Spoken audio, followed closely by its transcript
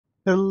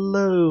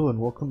Hello and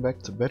welcome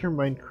back to Better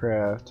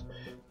Minecraft.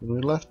 When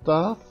we left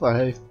off,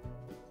 I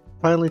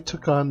finally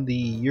took on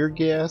the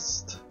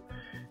Urghast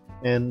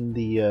and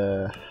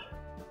the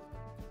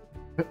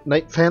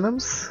Night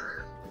Phantoms.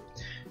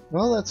 And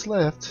all that's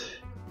left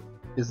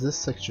is this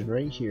section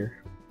right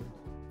here.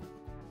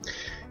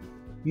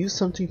 Use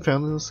something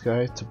found in the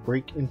sky to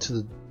break into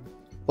the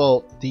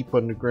vault deep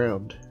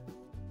underground.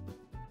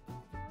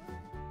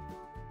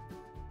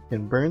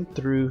 And burn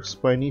through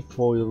spiny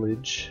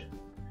foliage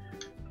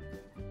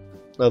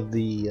of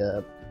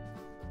the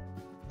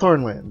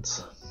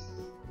Thornlands.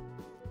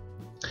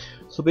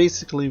 So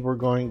basically we're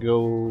going to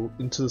go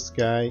into the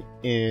sky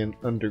and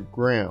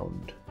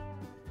underground.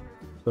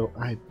 So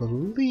I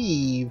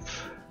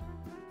believe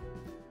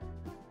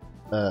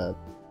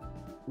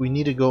we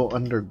need to go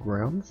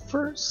underground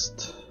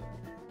first.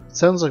 It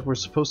sounds like we're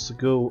supposed to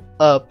go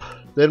up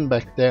then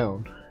back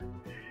down.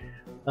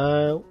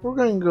 We're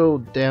going to go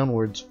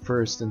downwards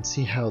first and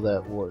see how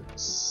that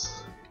works.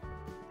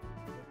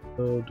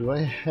 So do I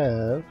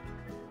have...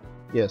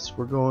 Yes,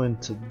 we're going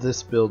to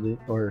this building,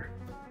 or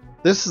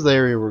this is the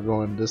area we're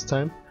going this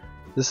time.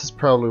 This is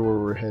probably where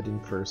we're heading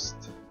first.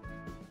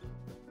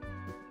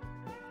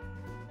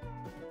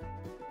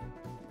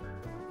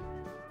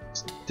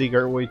 Let's dig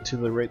our way to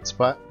the right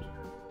spot.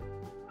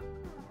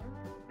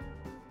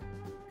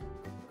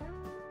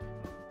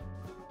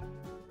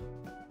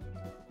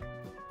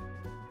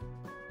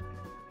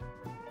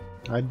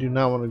 I do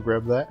not want to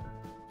grab that.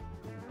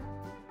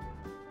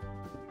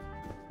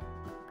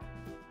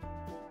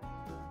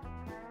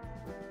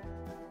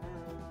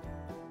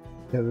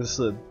 Yeah, this is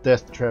a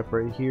death trap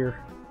right here.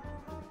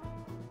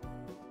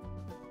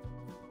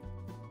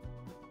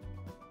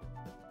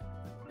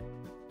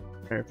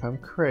 Alright, if I'm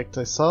correct,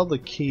 I saw the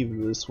cave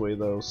this way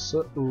though,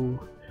 so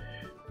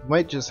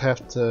might just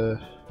have to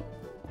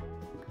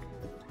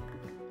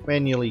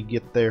manually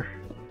get there.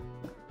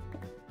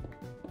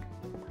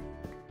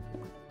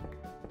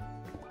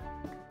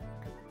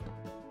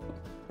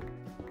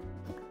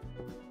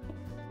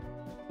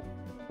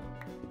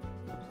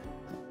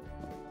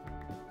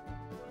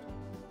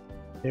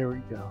 There we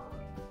go.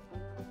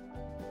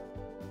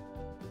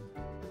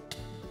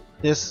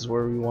 This is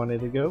where we wanted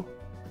to go.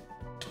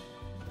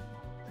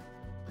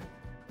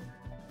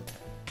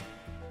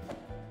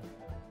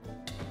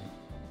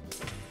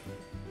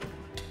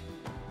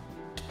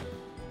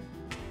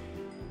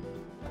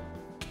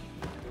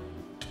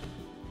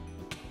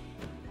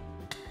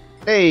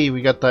 Hey,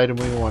 we got the item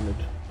we wanted.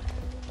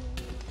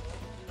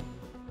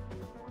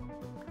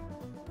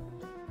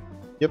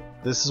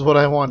 Yep, this is what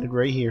I wanted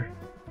right here.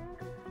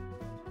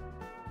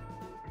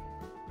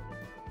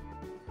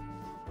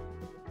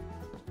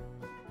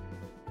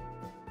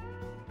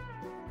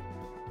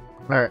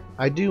 Alright,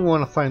 I do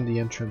want to find the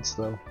entrance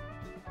though.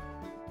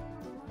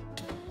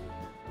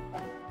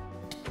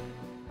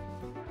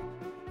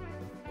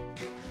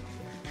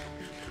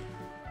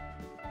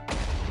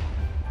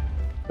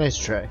 Nice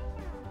try.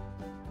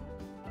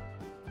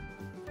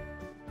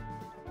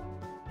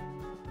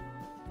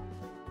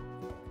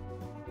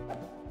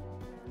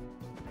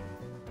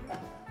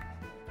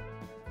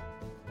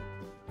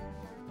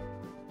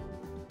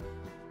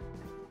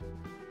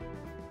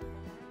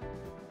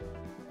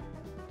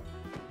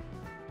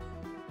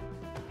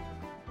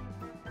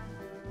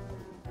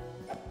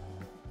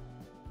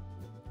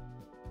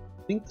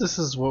 I think this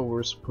is what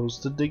we're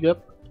supposed to dig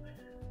up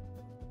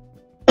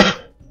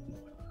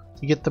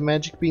to get the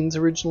magic beans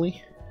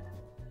originally.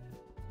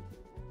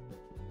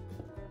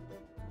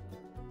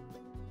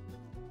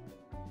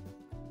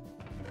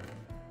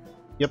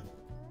 Yep.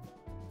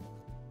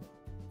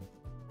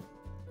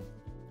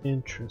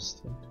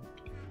 Interesting.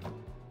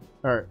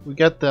 Alright, we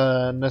got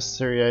the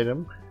necessary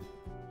item.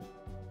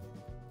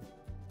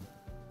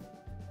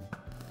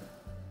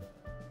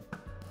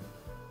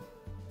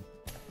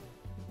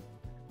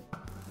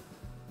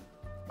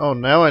 Oh,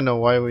 now I know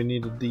why we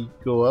needed to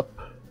go up.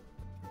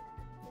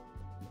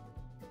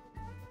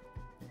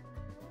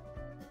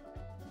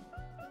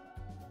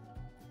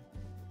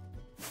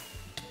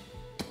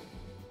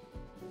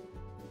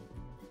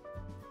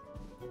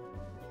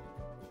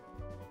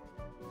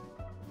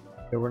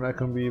 Okay, we're not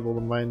going to be able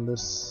to mine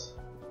this.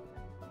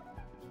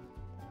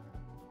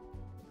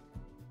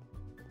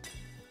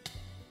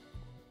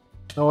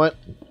 You know what?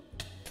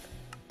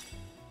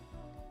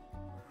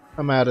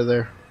 I'm out of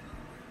there.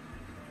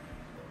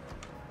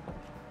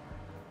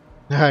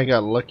 I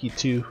got lucky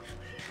too.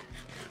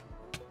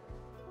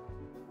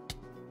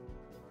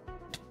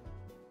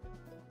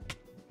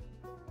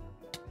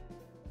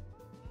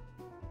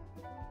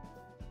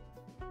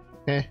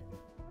 Okay.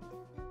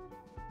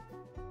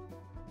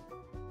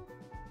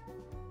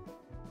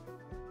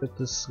 But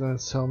this is gonna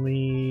tell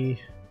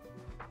me.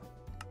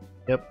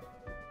 Yep.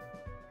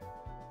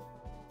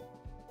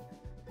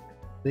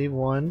 They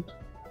won.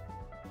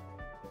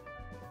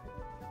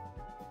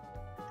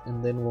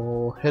 And then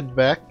we'll head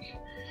back.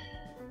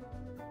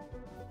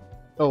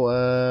 Oh,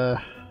 oh,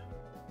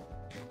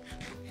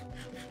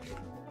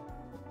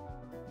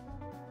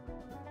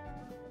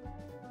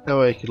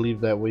 I could leave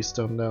that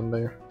waystone down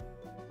there.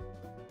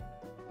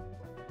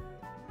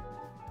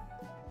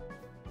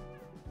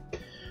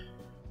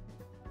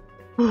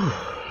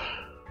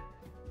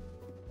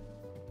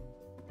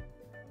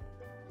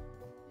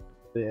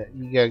 Yeah,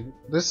 you got.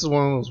 This is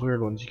one of those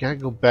weird ones. You gotta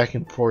go back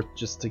and forth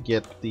just to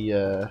get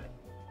the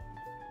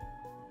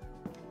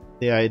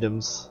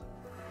items.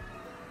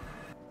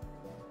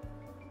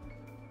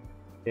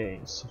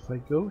 Okay, so if I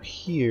go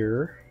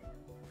here,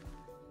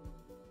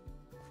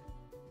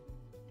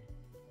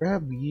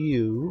 grab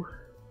you.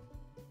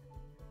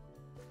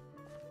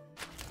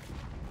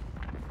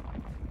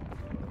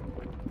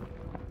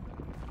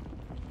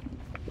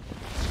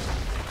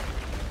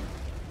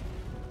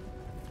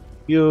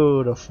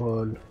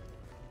 Beautiful.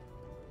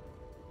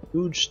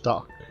 Huge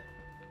stock.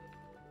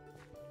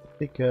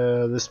 Take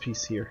this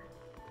piece here.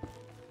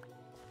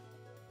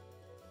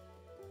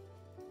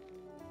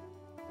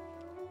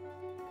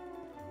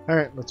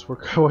 Alright, let's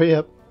work our way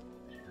up.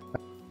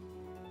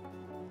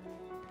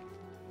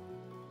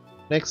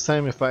 Next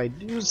time, if I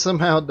do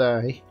somehow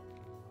die,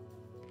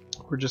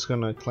 we're just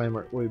gonna climb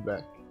our way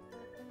back.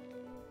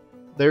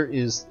 There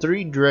is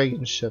 3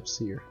 dragon chefs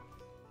here.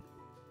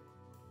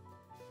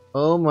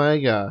 Oh my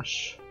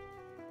gosh.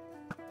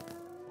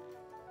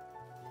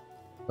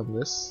 Of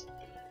this.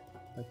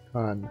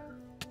 Icon.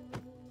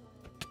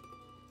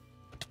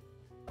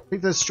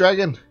 Take this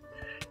dragon!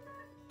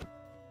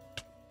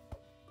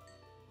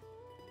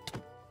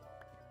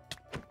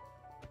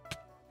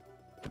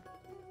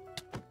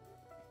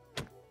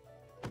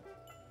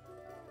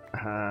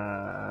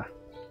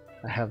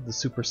 I have the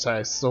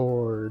supersized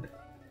sword.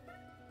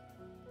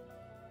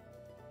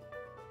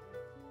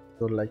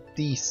 Go like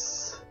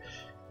this.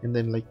 And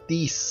then like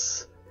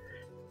this.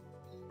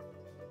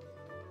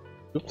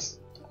 Oops.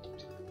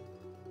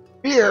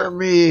 Fear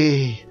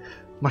me!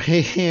 My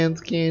hands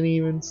can't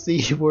even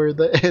see where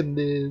the end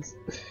is.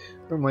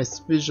 Or my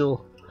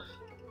visual.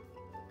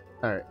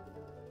 Alright.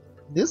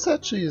 This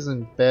actually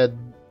isn't bad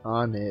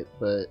on it,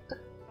 but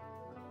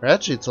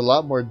actually it's a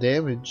lot more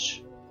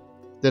damage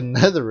than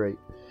netherite.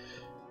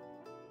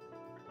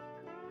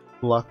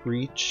 Block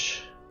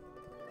reach.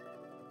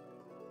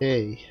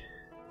 Okay.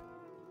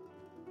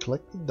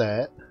 Collected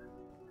that.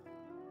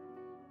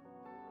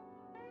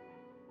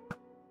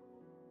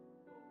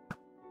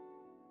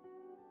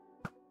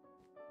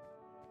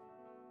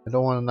 I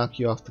don't want to knock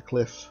you off the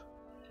cliff.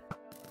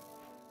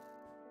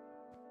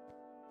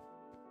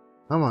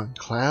 I'm on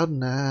cloud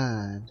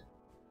 9.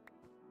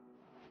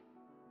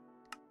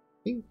 I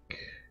think.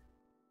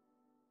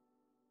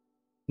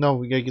 No,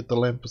 we gotta get the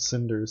lamp of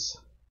cinders.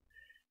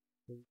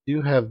 We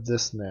do have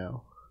this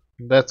now.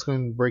 That's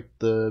going to break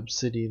the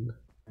obsidian.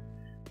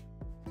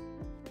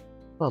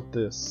 How about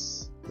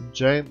this? A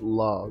giant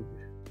log.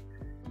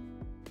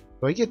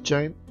 Do I get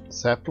giant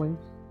sapling?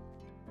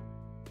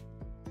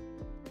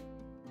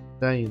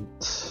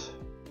 Giant.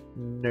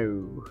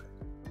 No.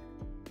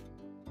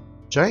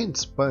 Giant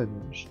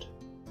sponged.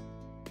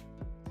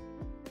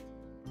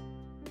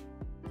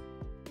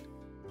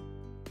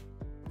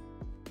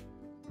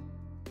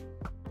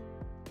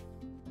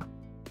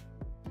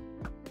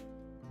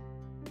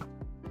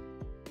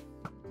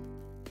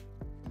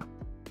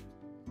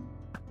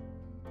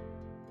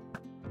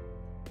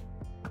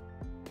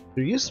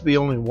 There used to be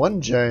only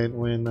one giant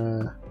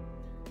when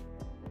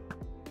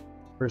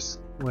first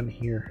went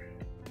here.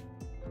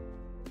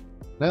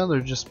 Now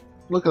they're just,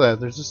 look at that,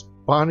 they're just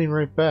spawning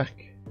right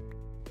back.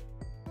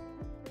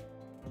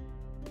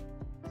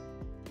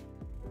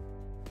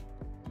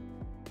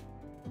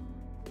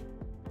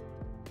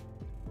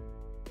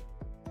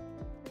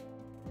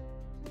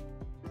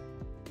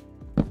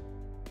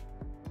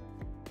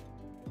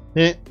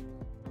 Eh,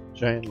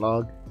 giant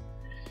log.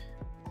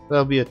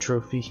 That'll be a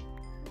trophy.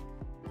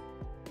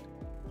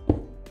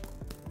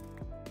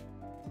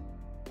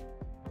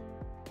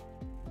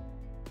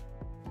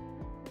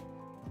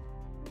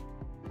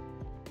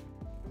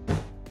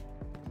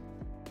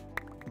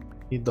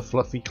 Need the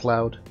fluffy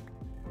cloud.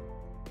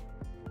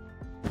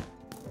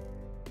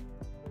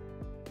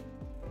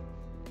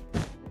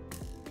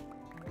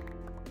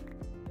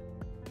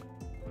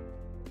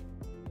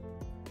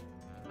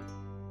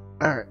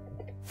 Alright.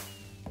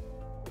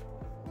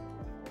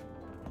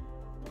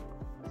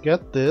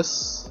 Get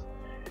this.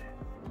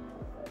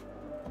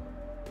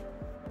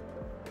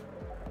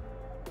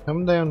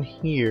 Come down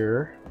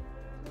here.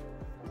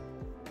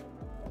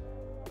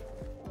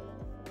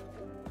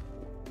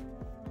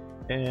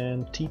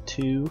 And T2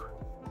 to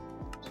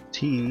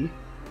T.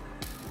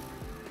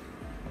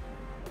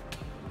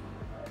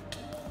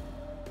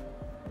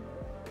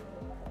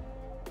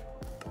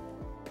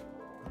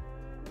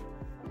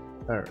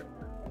 Alright.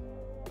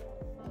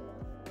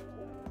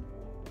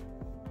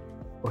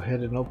 Go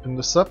ahead and open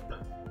this up.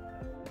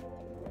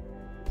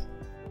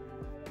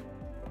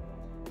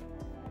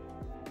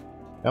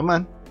 Come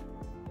on.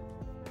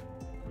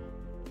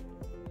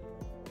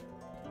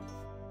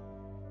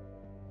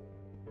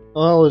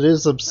 Well, it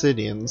is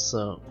obsidian,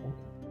 so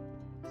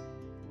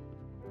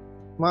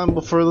come on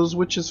before those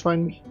witches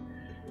find me.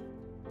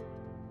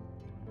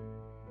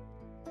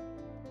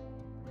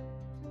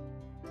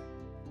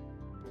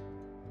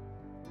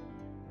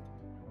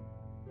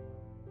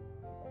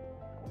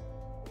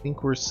 I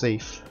think we're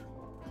safe.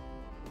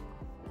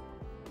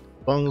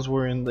 As long as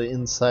we're in the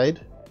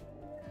inside.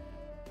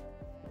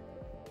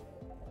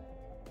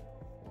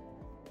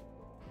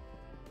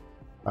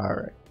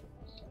 Alright.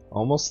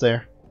 Almost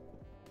there.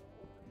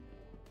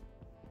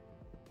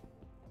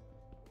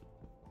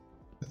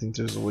 I think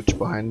there's a witch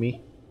behind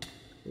me.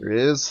 There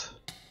is.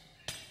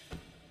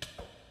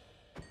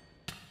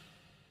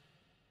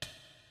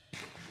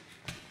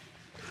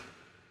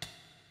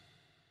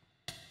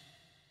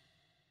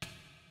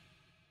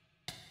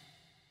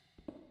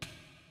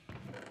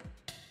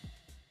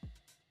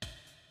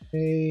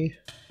 Hey.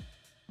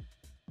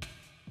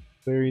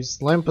 There's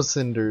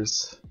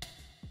Lampacinders.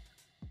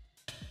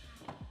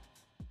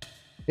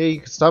 Hey, you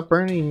can stop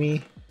burning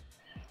me.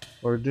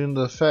 Or doing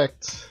the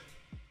effect.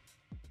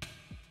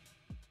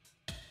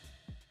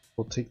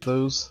 We'll take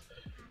those.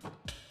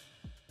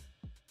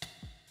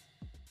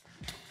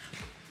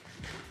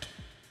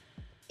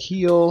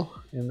 Heal,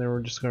 and then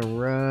we're just gonna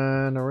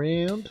run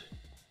around.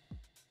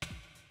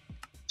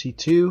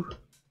 T2.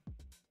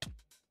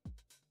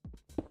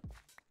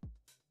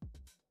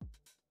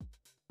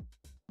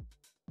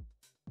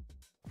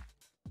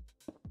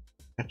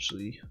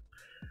 Actually,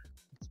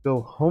 let's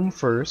go home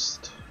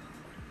first.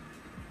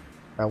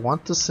 I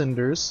want the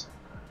cinders.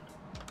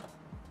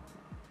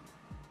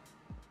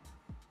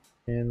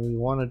 And we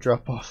want to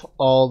drop off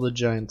all the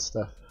giant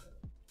stuff.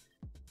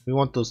 We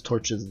want those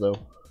torches though.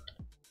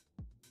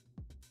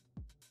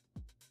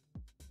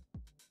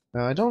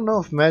 Now I don't know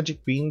if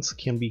magic beans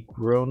can be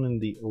grown in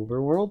the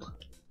overworld.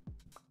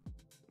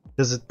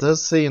 Because it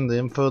does say in the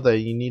info that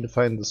you need to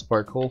find the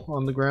sparkle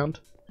on the ground.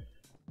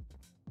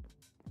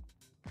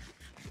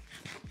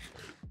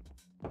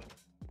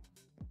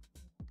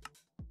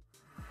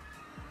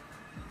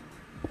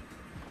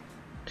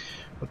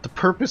 But the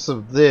purpose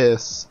of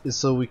this is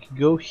so we can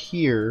go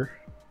here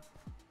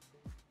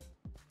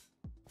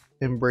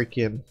and break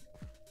in.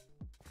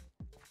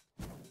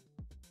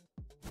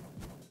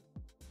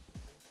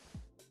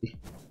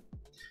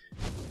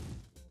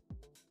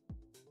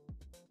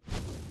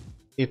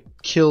 It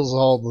kills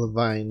all the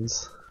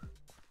vines.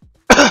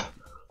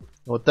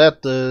 What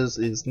that does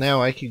is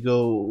now I could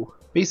go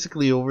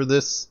basically over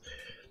this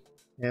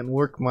and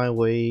work my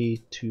way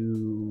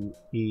to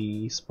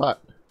a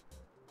spot.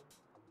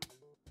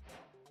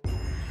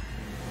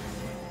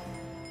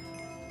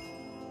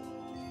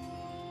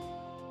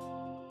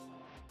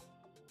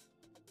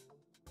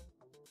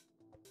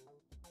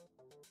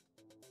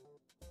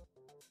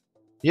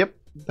 Yep,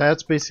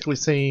 that's basically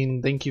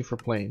saying thank you for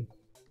playing.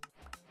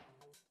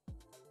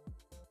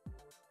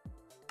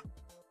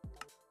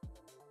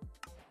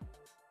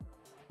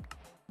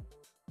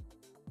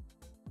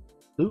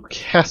 Blue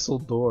castle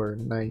door,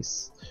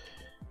 nice.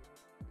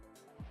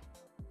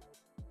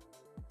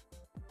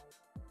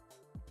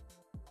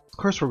 Of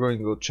course we're going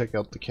to go check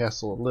out the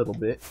castle a little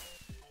bit.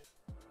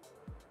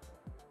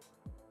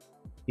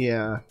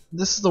 Yeah,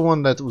 this is the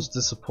one that was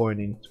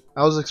disappointing.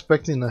 I was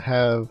expecting to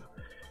have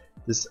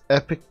this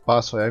epic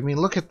boss fight. I mean,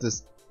 look at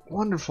this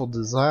wonderful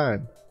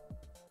design.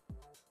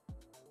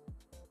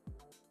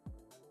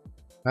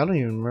 I don't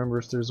even remember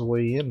if there's a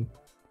way in.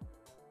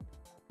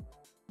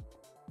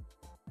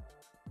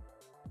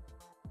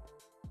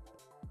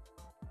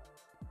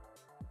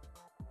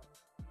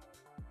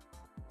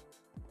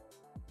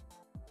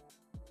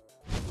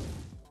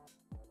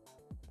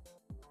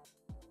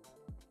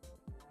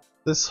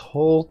 This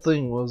whole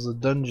thing was a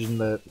dungeon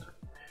that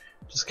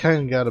just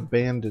kind of got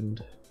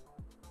abandoned.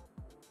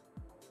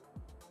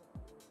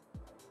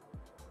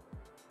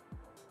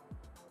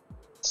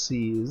 Let's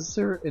see, is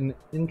there an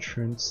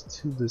entrance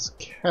to this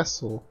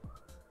castle?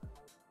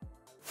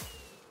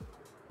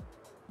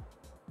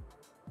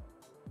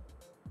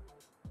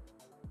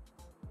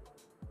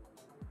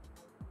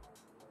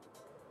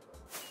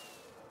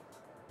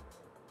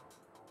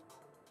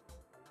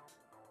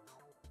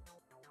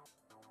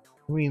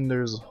 I mean,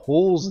 there's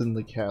holes in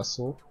the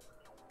castle.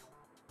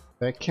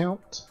 That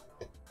count?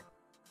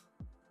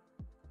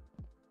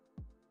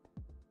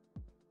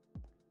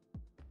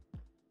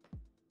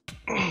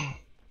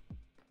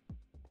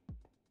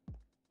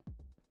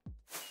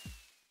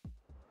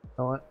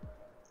 What?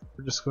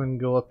 We're just going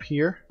to go up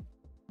here.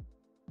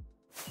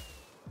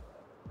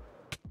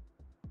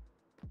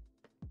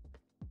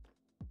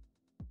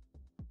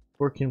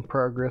 Work in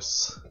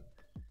progress.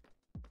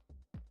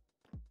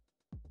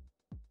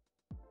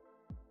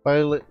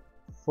 Violet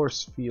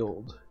force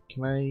field.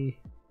 Can I?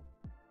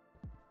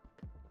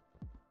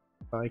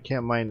 Oh, I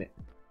can't mine it.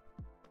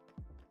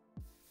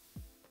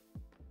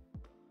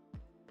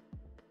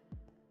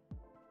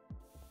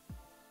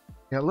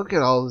 Yeah, look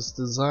at all this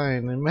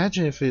design.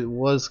 Imagine if it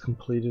was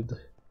completed.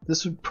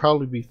 This would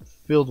probably be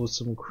filled with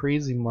some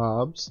crazy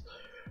mobs.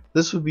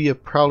 This would be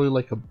probably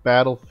like a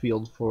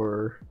battlefield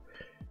for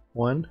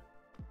one.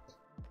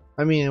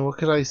 I mean, what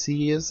could I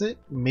see is it?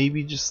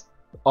 Maybe just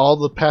all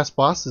the past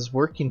bosses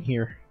working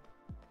here.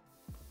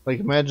 Like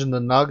imagine the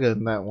Naga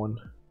in that one.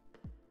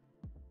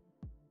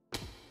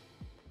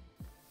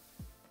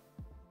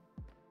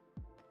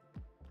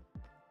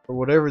 Or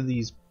whatever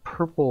these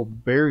purple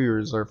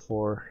barriers are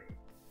for.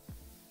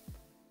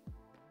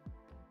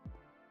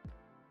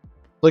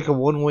 Like a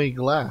one-way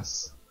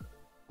glass.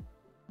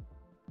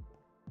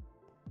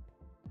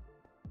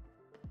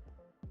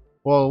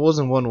 Well, it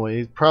wasn't one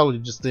way. It probably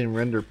just didn't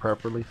render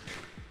properly.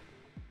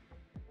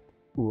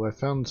 Ooh, I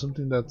found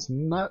something that's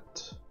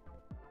not.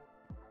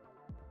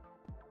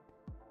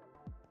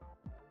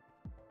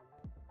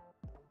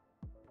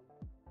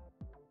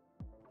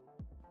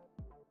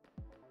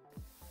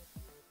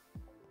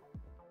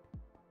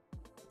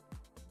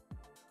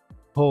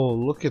 Oh,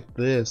 look at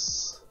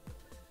this.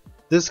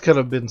 This could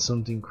have been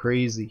something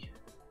crazy.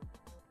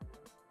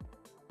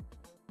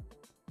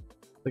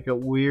 Like a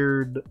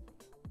weird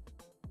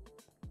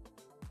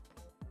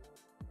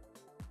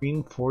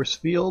green force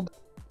field.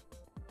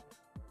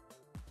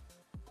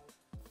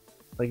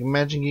 Like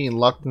imagine getting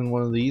locked in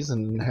one of these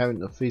and having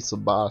to face a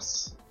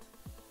boss.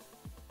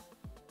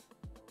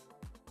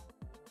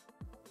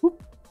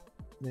 Whoop.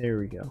 There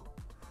we go.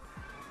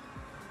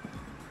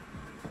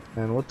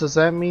 And what does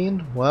that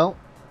mean? Well,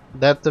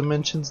 that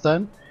dimension's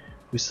done.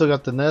 We still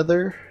got the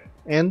nether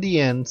and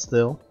the end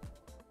still.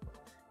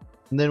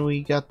 And then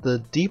we got the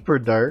deeper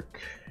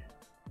dark.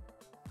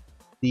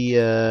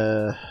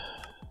 The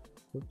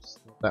oops,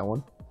 not that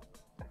one.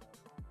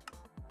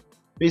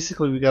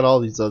 Basically we got all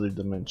these other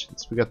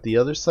dimensions. We got the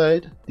other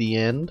side, the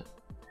end.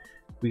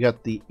 We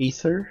got the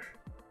ether.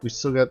 We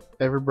still got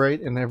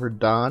Everbright and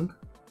Everdawn.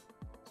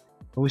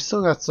 And we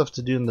still got stuff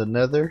to do in the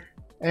nether.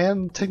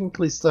 And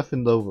technically stuff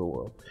in the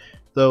overworld.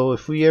 Though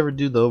if we ever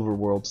do the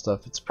overworld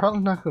stuff, it's probably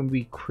not going to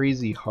be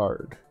crazy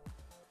hard.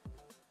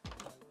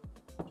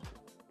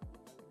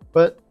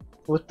 But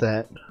with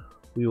that,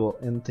 we will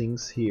end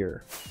things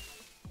here.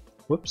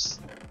 Whoops.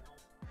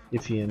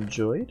 If you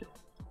enjoyed,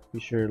 be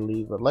sure to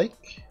leave a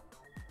like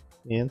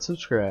and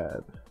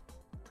subscribe.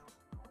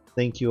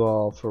 Thank you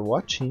all for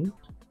watching,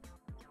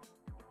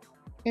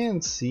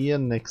 and see you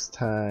next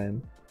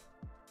time.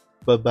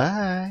 Bye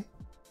bye.